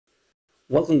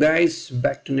Welcome guys,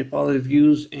 back to Nepal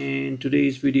Reviews, and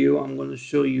today's video I'm going to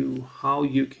show you how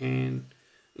you can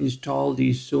install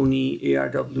the Sony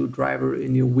ARW driver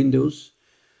in your Windows,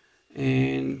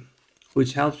 and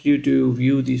which helps you to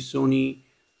view the Sony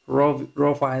raw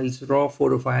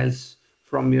photo files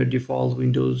from your default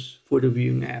Windows photo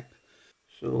viewing app.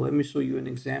 So let me show you an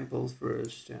example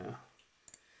first.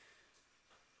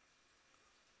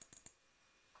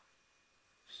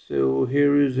 So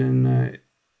here is an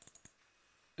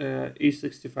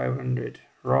E6500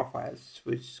 raw files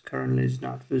which currently is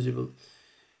not visible,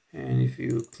 and if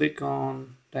you click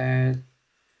on that,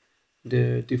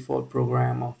 the default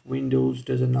program of Windows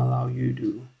doesn't allow you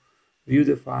to view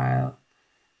the file,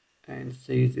 and it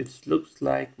says it looks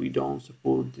like we don't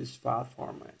support this file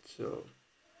format. So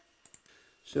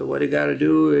what you gotta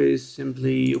do is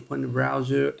simply open the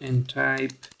browser and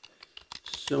type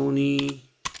Sony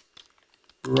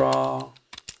raw,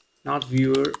 not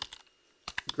viewer,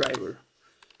 driver,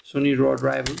 Sony raw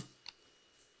driver,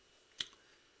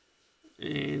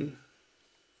 and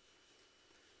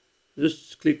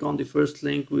just click on the first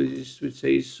link which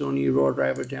says Sony raw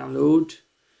driver download,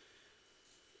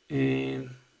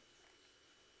 and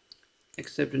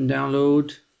accept and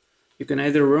download. You can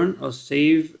either run or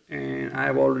save, and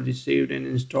I've already saved and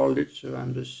installed it, so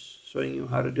I'm just showing you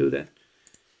how to do that.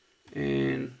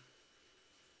 And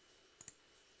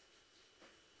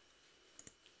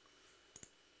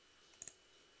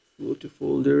go to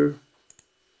folder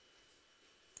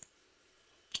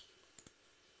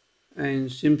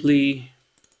and simply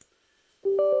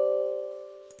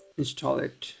install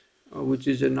it, which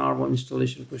is a normal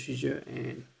installation procedure,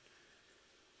 and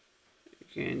you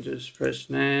can just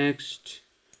press next,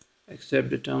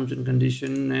 accept the terms and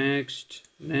condition, next,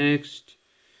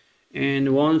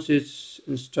 and once it's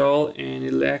installed and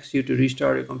it'll ask you to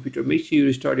restart your computer, make sure you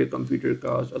restart your computer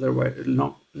because otherwise it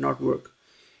will not work.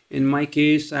 In my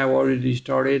case, I've already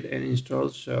restarted and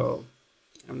installed, so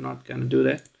I'm not gonna do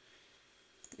that.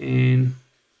 And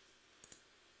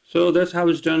so that's how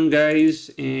it's done, guys.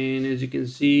 And as you can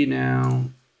see now,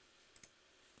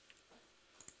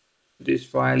 this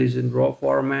file is in raw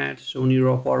format, Sony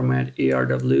raw format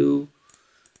ARW,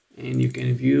 and you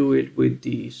can view it with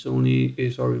the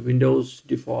Windows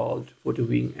default photo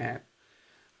viewing app,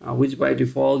 which by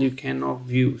default you cannot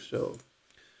view. So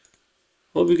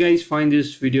hope you guys find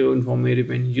this video informative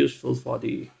and useful for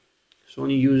the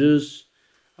Sony users.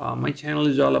 My channel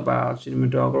is all about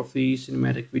cinematography,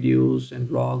 cinematic videos and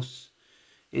vlogs,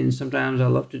 and sometimes I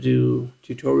love to do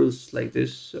tutorials like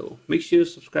this. So make sure you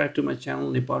subscribe to my channel,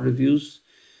 Nepal Reviews.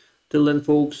 Till then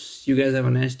folks, you guys have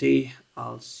a nice day.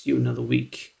 I'll see you another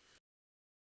week.